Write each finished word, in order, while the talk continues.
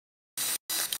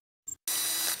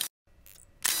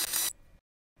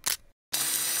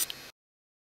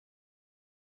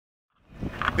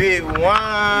Big wine.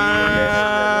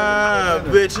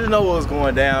 Bitch, you know what's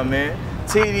going down, man.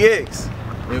 TDX.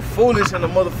 And Foolish in the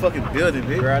motherfucking building,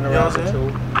 bitch. Ground the Rapper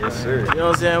too. Yes, sir. You know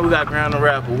what I'm saying? We got Ground the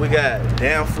Rapper. We got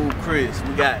Damn Fool Chris.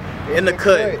 We got In the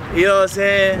Cut. You know what I'm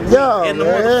saying? Yo, in the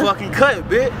man. motherfucking cut,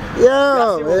 bitch.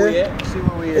 Yo, see man. where we at? See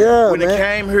where we at? Yeah, when man. it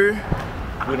came here,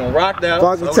 we done rocked out.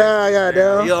 Fucking time,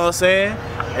 goddamn. You know what I'm saying?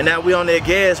 And now we on that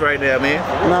gas right now, man.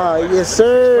 Nah, yes,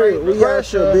 sir. We out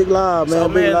here, big live, man. So,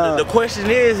 big man, live. the question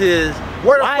is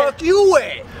where the fuck you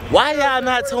at? Why y'all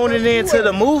not tuning into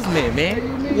the movement,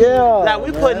 man? Yeah. Like,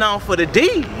 we putting on for the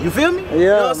D, you feel me? Yeah, you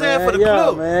know what I'm saying? man. For the Yeah,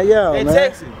 club. man. Yeah, in man.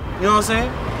 Texas. You know what I'm saying?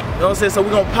 You know what I'm saying? So we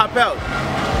gonna pop out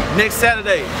next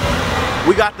Saturday.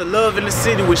 We got the Love in the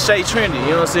City with Shay Trendy,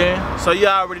 you know what I'm saying? So you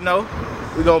already know,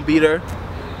 we gonna be there.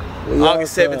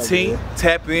 August 17th,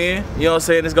 tap in, you know what I'm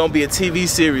saying? It's gonna be a TV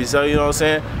series, so you know what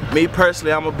I'm saying? Me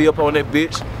personally, I'm gonna be up on that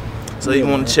bitch. So you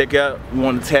wanna check out, you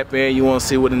wanna tap in, you wanna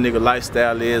see what a nigga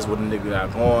lifestyle is, what a nigga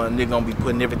got going. Nigga gonna be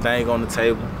putting everything on the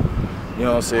table. You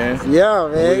know what I'm saying? Yeah,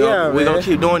 man. We gonna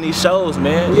keep doing these shows,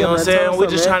 man. You know what I'm saying? We're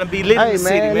just trying to be lit in the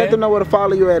city, man. Let them know where to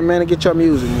follow you at, man, and get your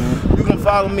music, man. You can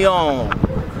follow me on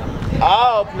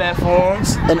all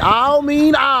platforms. And all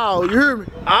mean all, you hear me?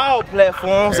 All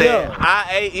platforms at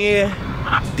IandakT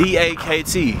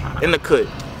in the cut.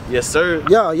 Yes, sir.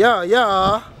 Yeah.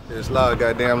 There's a lot of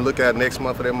goddamn look out next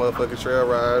month for that motherfucking trail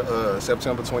ride,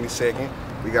 September 22nd.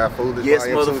 We got Foolish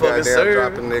Volume 2 goddamn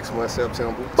dropping next month,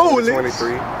 September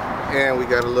 23. And we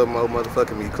got a little more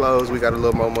motherfucking me clothes. We got a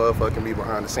little more motherfucking me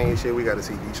behind the scenes shit. We got a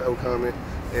TV show coming.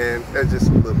 And that's just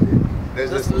a little bit. That's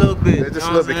just a little bit. That's just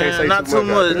a little bit. Can't say not too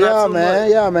much.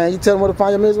 Yeah, man. You tell them where to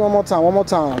find your music one more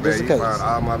time, just in case. You find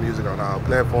all my music on all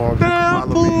platforms. Damn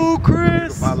Fool Chris. You can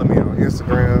follow me on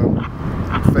Instagram,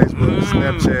 Facebook,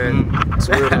 Snapchat,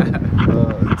 Twitter,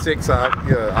 TikTok,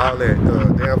 all that.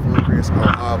 Damn Fool Chris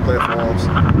on all platforms.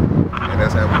 And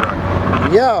that's how we rock.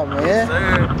 Yeah, man.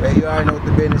 Hey, you already know what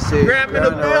the business is. Grab me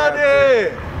the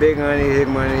building. Big honey, big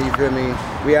money, you feel me?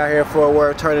 We out here for a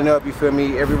work, turning up, you feel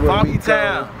me? Everywhere Funky we go.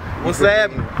 Town. What's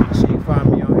happening? So you can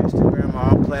find me on Instagram,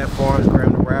 all platforms,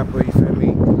 Ground the Rapper, you feel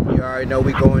me? You already know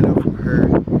we going up from her.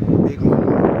 Big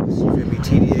money, you feel me?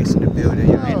 TDX in the building,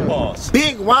 you already know.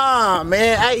 Big wine,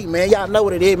 man. Hey, man, y'all know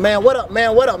what it is, man. What up,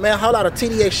 man? Whole lot of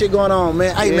TDX shit going on,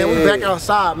 man. Hey, man, we back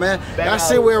outside, man. Y'all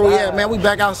see where we at, man. We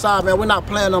back outside, man. We're not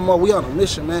playing no more. We on a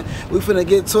mission, man. We finna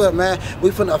get to it, man. We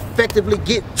finna effectively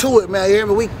get to it, man. You hear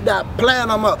me? We not playing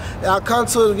no more. Y'all come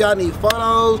to us if y'all need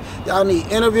photos, y'all need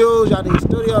interviews, y'all need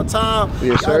studio time,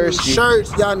 y'all need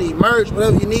shirts, y'all need merch,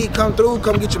 whatever you need, come through,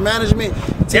 come get your management.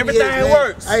 TDX, Everything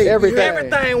works. Hey,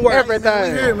 everything works.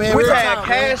 Everything. Here, man. We take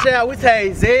cash out, we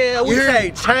take Zelle, we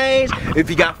take change. If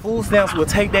you got food stamps, we'll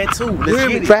take that too. Let's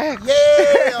get it.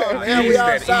 Yeah, man. We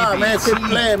outside, man. Quit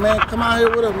playing, man. Come out here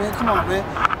with us, man. Come on, man.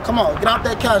 Come on. Get off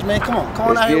that couch, man. Come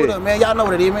on out here with us, man. Y'all know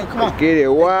what it is, man. Come on. Get it.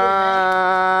 Wow.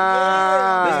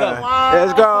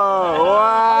 Let's go.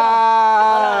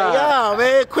 Wow. Yeah,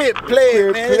 man. Quit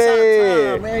playing, man. It's our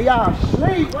time, man. Y'all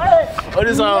sleep, man. Oh,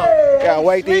 this on. Gotta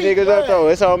wake these niggas up though.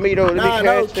 It's on me though. Let me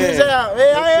catch kids out.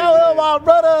 Man, I ain't with my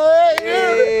brother.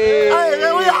 Hey,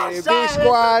 man, we outside. Big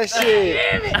squad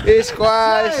shit. Big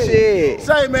squad shit.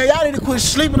 Say, man, y'all need to quit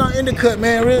sleeping on In the Cut,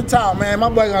 man. Real talk, man. My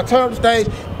boy gonna turn up the stage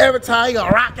every time. He gonna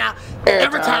rock out.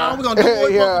 Every time we gonna do what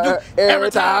we supposed to do.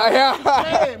 Every time.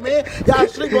 Yeah, man. Y'all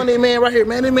sleep on this man right here,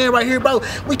 man. This man right here, bro.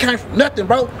 We came from nothing,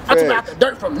 bro. I took out the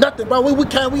dirt from nothing, bro. We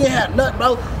ain't had nothing,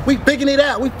 bro. We figuring it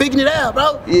out. We figuring it out,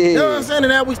 bro. Yeah. You know what I'm saying?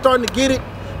 And now we starting to get it.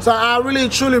 So I really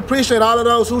truly appreciate all of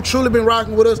those who truly been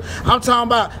rocking with us. I'm talking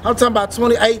about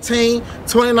 2018,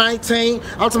 2019.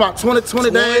 I'm talking about 2020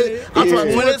 days. I'm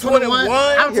talking about 2021.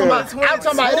 I'm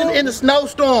talking about in the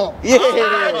snowstorm. Yeah. I'm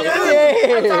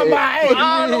talking about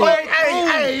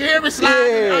hey, you hear me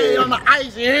sliding hey, on the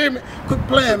ice? You hear me? Quit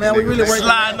playing, man. We really working.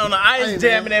 Sliding on the ice,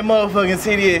 jamming that motherfucking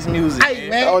TDX music. Hey,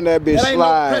 man. On that bitch slide. Ain't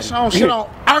no pressure on shit on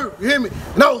earth. You hear me?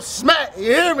 No smack.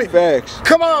 You hear me? Facts.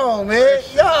 Come on, man.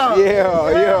 Yeah.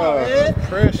 Man.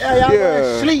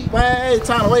 Y'all sleep, man. Hey,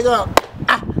 time to wake up.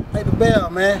 Make the bell,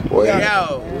 man. We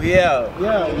out. One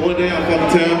down,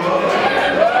 fucking town.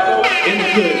 In the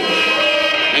cut.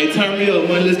 Hey, turn me up,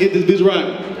 man. Let's get this bitch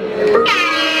rocking.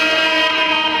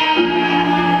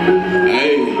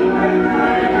 Hey.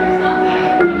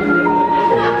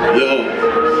 Yo.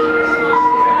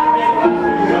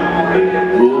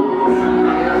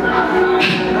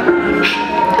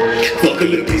 Fuck a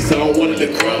little piece, I don't want a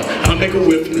little crumb. I'll make a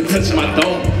whip from the touch of my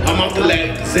thumb. I'm off the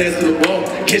ladder, the ass to the wall.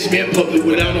 Catch me in public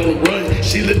without on the run.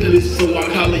 She look delicious, so I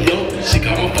call her young. She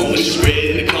call my phone when she's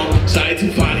ready to come. Shawty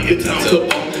too fine, your time to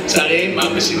bump. Shawty ain't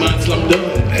mine, but she mine till I'm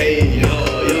done. Hey, yo.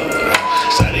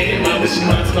 Shawty ain't mine. mine, she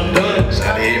mine till I'm done.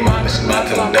 Shawty ain't mine, she mine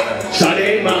till I'm done. Shawty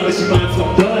ain't mine, she mine till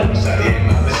I'm done. Shawty ain't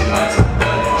mine, she mine till I'm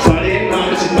done. Shawty ain't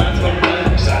mine, she mine till I'm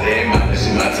done. Shawty ain't mine, she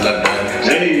mine till I'm done.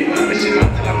 Shawty ain't mine, she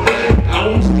mine till I'm done. I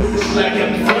want to do this like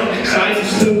having fun. Shawty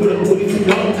still with a booty too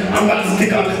long. I'm about to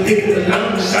stick all this dick in the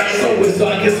lunch. Shawty so with, so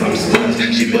I guess I'm a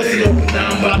sponge. She busted open now,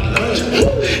 I'm about to lunch.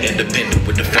 Independent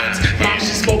with the funds. Yeah,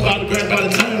 she smoke all the grass by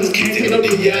the tons. Can't take no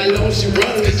dick, yeah, I know she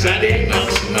runs. Shawty ain't mine,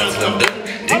 she mine till I'm done.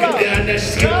 Dig her down, now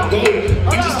she's scared of gold.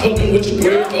 We just fucking with your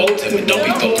word for old. Tell me don't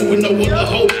be fucking with no other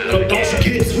hoe. No, don't you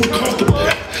get too comfortable.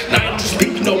 Now I'm just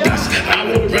speaking no peace.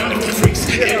 I walk around with freaks.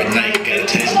 Every night you gotta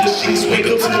change the sheets. Wake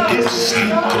up to the dishes,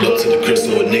 sleep. Pull up to the crib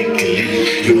so a nigga can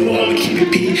leave. You know I'ma keep it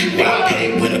beat. While I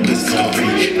pay when the pussy's on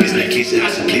free. This vacation,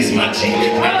 I should please my G. I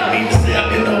don't mean to say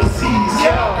I've been overseas.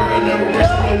 Girl, never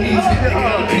rest on my knees. They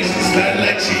got the patience sliding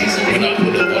like cheese. When I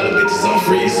pull up all the bitches on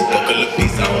freeze. Buckle a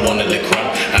piece, I don't wanna lick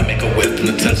crumb. I make a whip from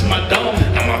the touch of my dome.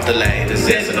 I'm off the lane, the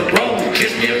sense in the room.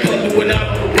 Kiss me in public when I'm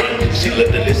on the run. She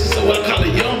look delicious, so I call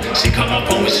her young. She call my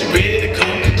phone when she ready to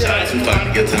come. Shawty too fine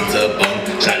to get time to a bum.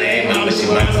 Shawty ain't mine, but she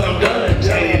mine till I'm done.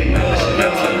 Shawty ain't mine, but she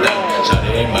mine till I'm done. Shawty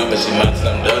ain't mine, but she mine till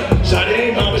I'm done. Shawty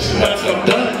ain't mine, but she mine till I'm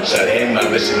done. Shawty ain't mine,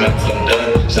 but she mine till I'm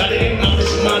done. Shawty ain't mine, but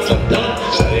she mine till I'm done.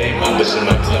 Shawty ain't mine, but she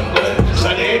mine till I'm done.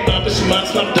 Shawty ain't mine, but she mine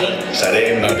till I'm done. Shawty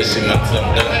ain't mine, but she mine till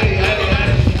I'm done. Hey, hey, hey.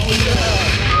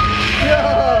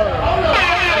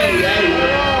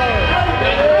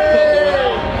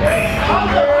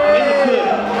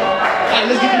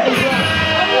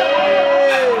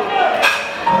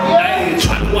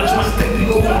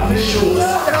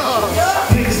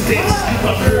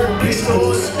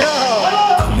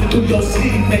 Through your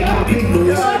city making big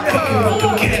noise. Fucking with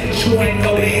them cats, you ain't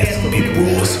know they had some big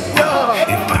rules.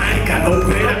 If I ain't got no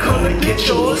bread, I come and get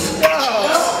yours.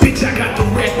 Bitch, I got the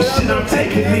rest, but shit I'm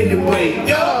taking anyway.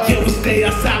 Yeah, we stay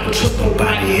outside, but trust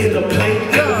nobody here to play.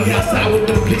 Yeah, we outside with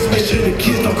the police, make sure the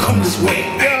kids don't come this way.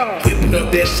 Whipping up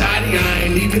that shotty, I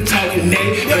ain't even talking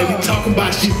nay. Yeah, we talking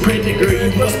about shit pregnant, girl,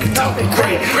 you must be talking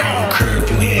crazy. I don't care if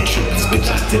you had trippers,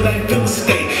 bitch, I still ain't feeling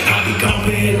stay. I be gone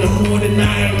in the morning,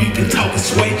 I ain't even talking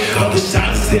sway. Other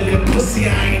shots selling pussy, I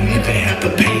ain't even have to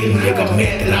pay. Nigga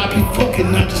mad that I be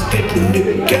fucking, I just think the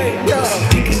nigga gay. Pussy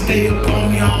niggas stay up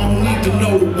on me, I don't even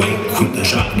know the way. Quick to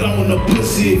drop it on the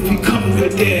pussy if you coming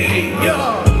with that hate,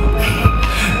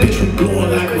 bitch, we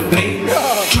blowing like a vape.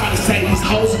 Try to say these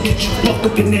hoes and get you fucked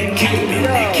up in that cake. Man,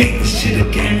 they kick this shit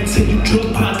again until you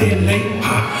drop out that late.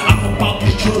 I'm about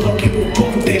this drug, don't give a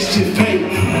fuck with that shit fake.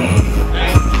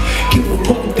 Give a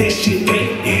fuck with that shit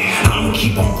fake. I'ma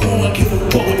keep on going, give a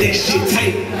fuck with that shit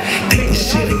take. Take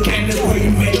this shit again, that's where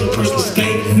you make your first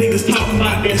mistake. Niggas talking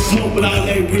about that smoke, but all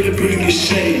they really bring is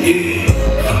shade,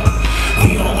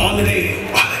 We on all of that.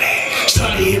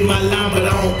 Shawty hit my line, but I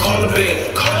don't call it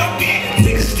back.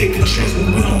 Niggas stick to tricks, but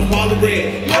we don't all the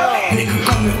red. Nigga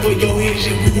coming for your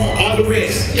engine, we want all the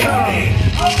rest.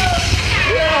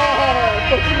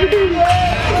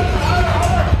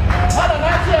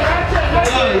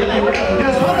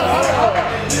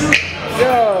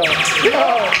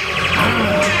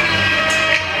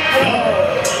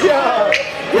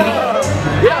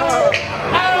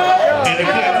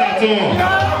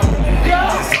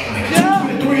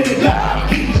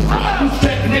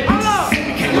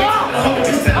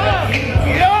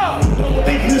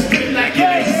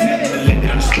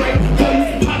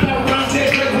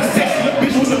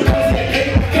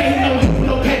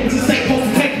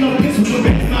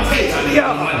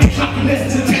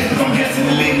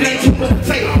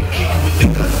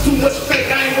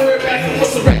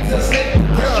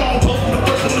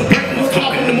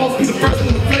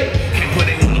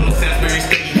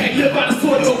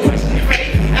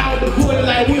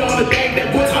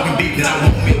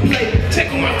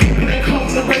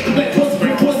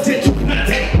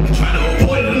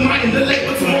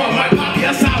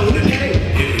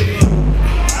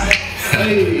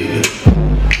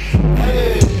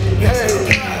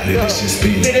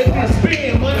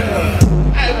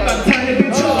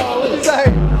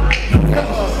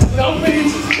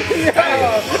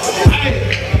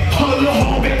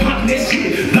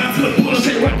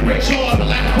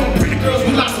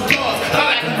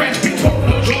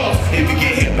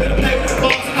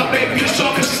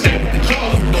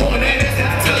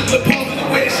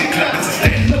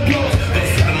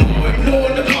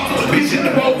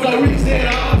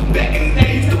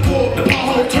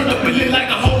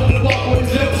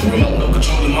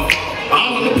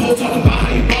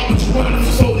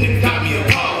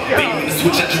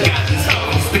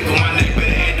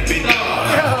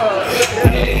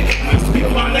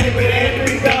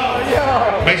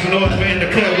 Make some noise for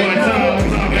IandakT one time.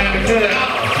 IandakT.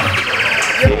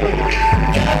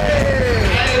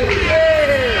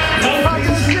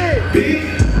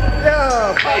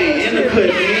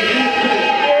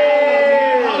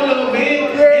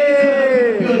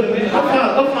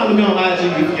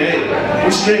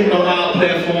 streaming on all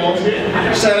platforms.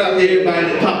 Shout out to everybody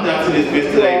that popped out to this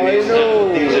bitch today, man. Shout out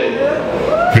to DJ.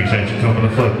 Appreciate you coming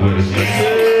to fuck with us,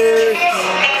 man.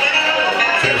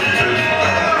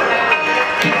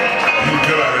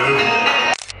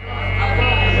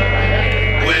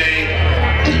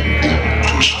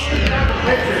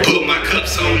 Put my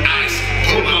cups on ice,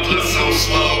 put my plus on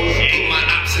slow, put my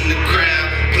ops in the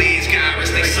ground, please God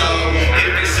rest their soul.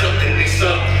 If it's something, it's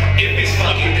up. If it's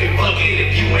fucking, then fuck it.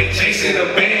 If you ain't chasing a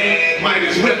bag, might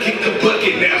as well kick the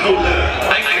bucket. Now hold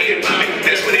up, I get poppin',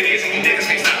 that's what it is, and you niggas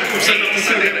can't stop it from sun up to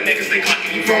sundown. The niggas they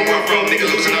clocking you from where I'm from, niggas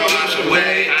losing all option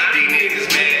way. These niggas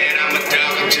mad, I'm a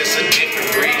dog, I'm just a different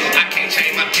breed. I can't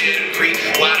change my pedigree.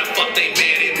 Why the fuck they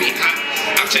mad at me?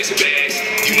 I'm chasing bags,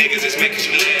 you niggas is making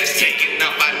you last. Taking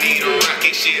off, I need a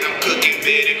rocket shit. I'm cooking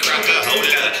bitty crocker. Hold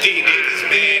up, these niggas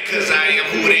mad cause I am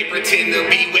who they pretend to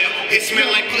be. Well, it smell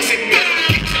like pussy.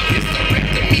 It's the rap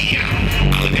to me out.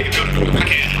 All a nigga know to do it rock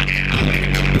out. All a nigga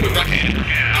know to do it rock out.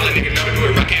 All a nigga know to do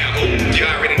it rock out. Oh, you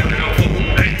already know that I'm fool.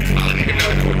 All a nigga know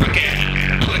to do it rock out.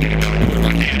 All a nigga know to do it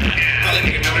rock out. All a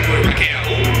nigga know to do it rock out.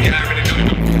 Oh, you already know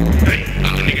that I'm fool.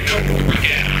 All a nigga know to do it rock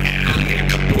out. All a nigga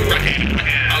know to do it rock out.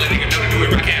 All a nigga know to do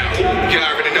it rock out. Oh, you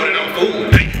already know that I'm fool.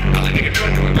 All a nigga know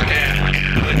to do it rock out.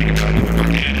 All a nigga know to do it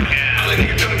rock out. All a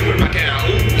nigga know to do it rock out.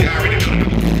 Oh, you already know that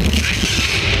I'm fool.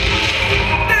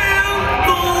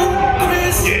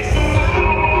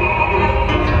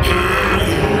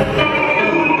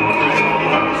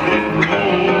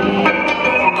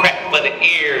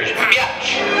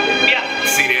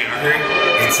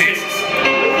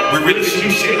 We really shoot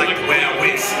shit like the Wild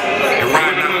West. And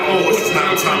riding out horses,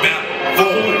 now I'm talking about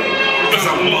forward. Cause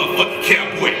I'm a motherfucking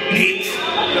cowboy, bitch.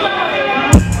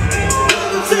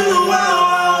 Welcome to the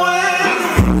Wild West.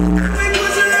 We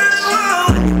push it around the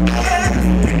wild west.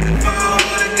 Oh,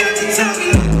 I got you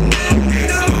talking like a man. You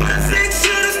know, I say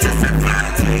shooters just to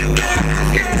fight to your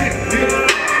ass.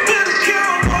 Better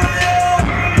cowboy,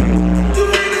 you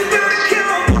niggas better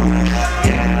cowboy.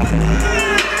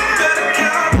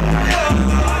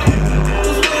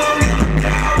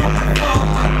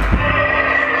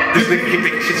 This nigga keep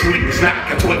making shit sweet, it's not.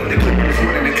 Got 12 with the clip this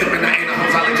morning and clipping. I ain't a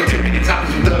hoes, I let your tip in your top.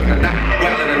 You thuggin' or not,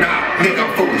 wildin' or not. Nigga,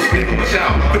 I'm foolish, nigga, watch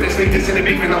out. Put that sneakers in the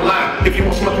beef and no lie. If you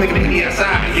want smoke, nigga, meet me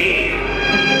outside,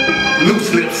 yeah.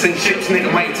 Loose lips, sink ships,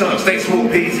 nigga, white tongue, stay smooth,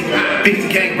 busy.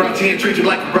 Busy gang brought you in, treat you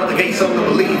like a brother, gave you something to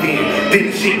believe in. Then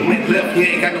the shit went left, you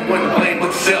ain't got no one to blame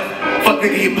but yourself. Fuck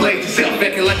nigga, you played yourself,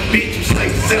 acting like a bitch, you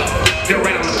slayed yourself. They're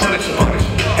right on the punish.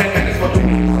 Hey, that's what we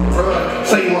need.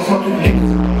 Say you want smoke, you can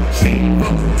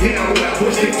yeah, I'm a wild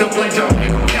boy, sticked up like John. Yeah.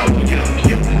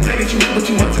 Say that you know what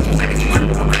you want to do. Say that you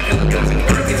cripple, I'm back in the guns.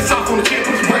 It's off on the chain,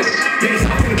 put some break. Yeah, it's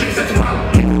off in the bitch that you holler.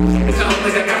 It's all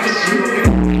like I got you.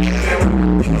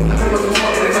 You know, I wasn't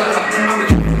talking this time. I'm the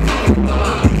truth.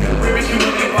 Bitch, you know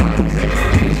you're fine.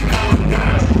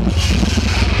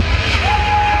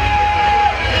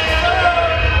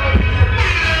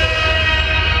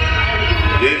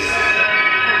 Yes.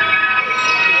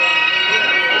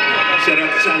 Shout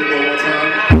out to Charlie Boy one time.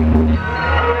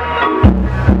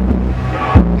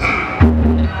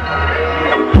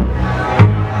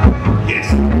 Yes.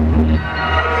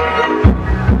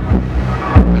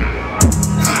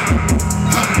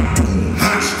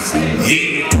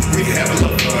 Yeah, we can have a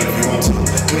little fun if you want to.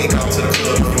 We can come to the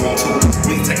club if you want to.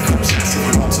 We can take a couple shots if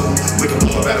you want to. We can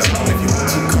blow about a song if you want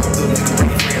to. Come through, you can bring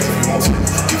your friends if you want to.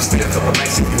 You can stay a couple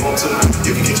nights if you want to.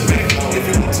 You can get your back on if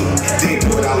you want to. Then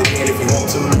do it all again if you want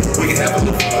to. We can have a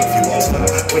little fun if you want to.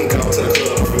 We can come to the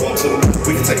club if you want to.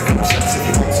 We can take a couple shots if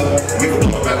you want to. We can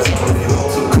blow about a song if you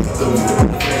want to. Come through, you can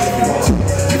bring your friends if you want to.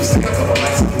 You can stay a couple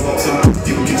nights if you want to.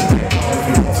 You can get your back on if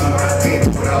you want to. Then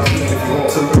do it all again if you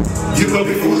want to. You know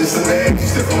before listen, man, you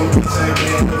step on the same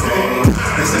game, okay?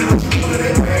 They say what you do to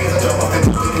their brains, I drop off and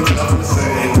you can drop the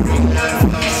same. Green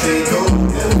light, I say go,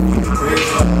 with the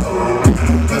praise,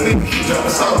 I nigga keep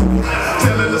dropping song.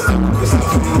 Tell her to stop, cause I'm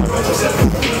feeling about yourself,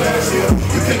 you're last year.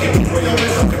 You can't get me where your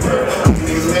ass up can burn.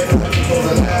 Niggas laughing like you on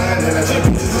the line, and I check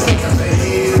bitches just like I say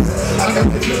is. I got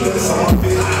the drip of this on my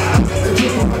face, I got the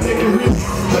drip on my nigga wrist.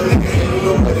 But nigga, ain't you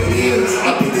know what it is.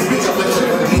 I beat this bitch up like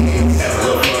she's on the hands. Have a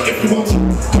little fun if you want to.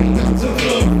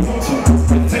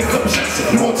 Take a couple shots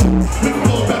if you want to.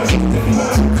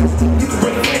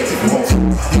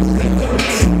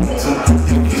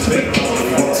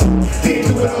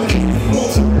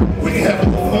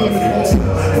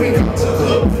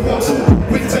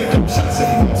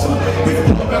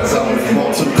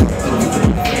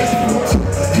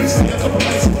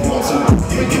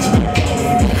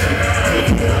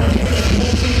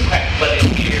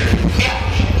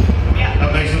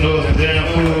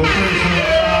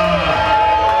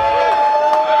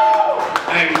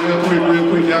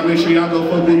 y'all make sure y'all go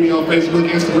fuck with me on Facebook,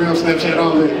 Instagram, Snapchat,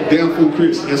 all that. Damn Fool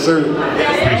Chris. Yes, sir.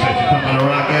 Appreciate you coming to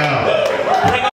rock out.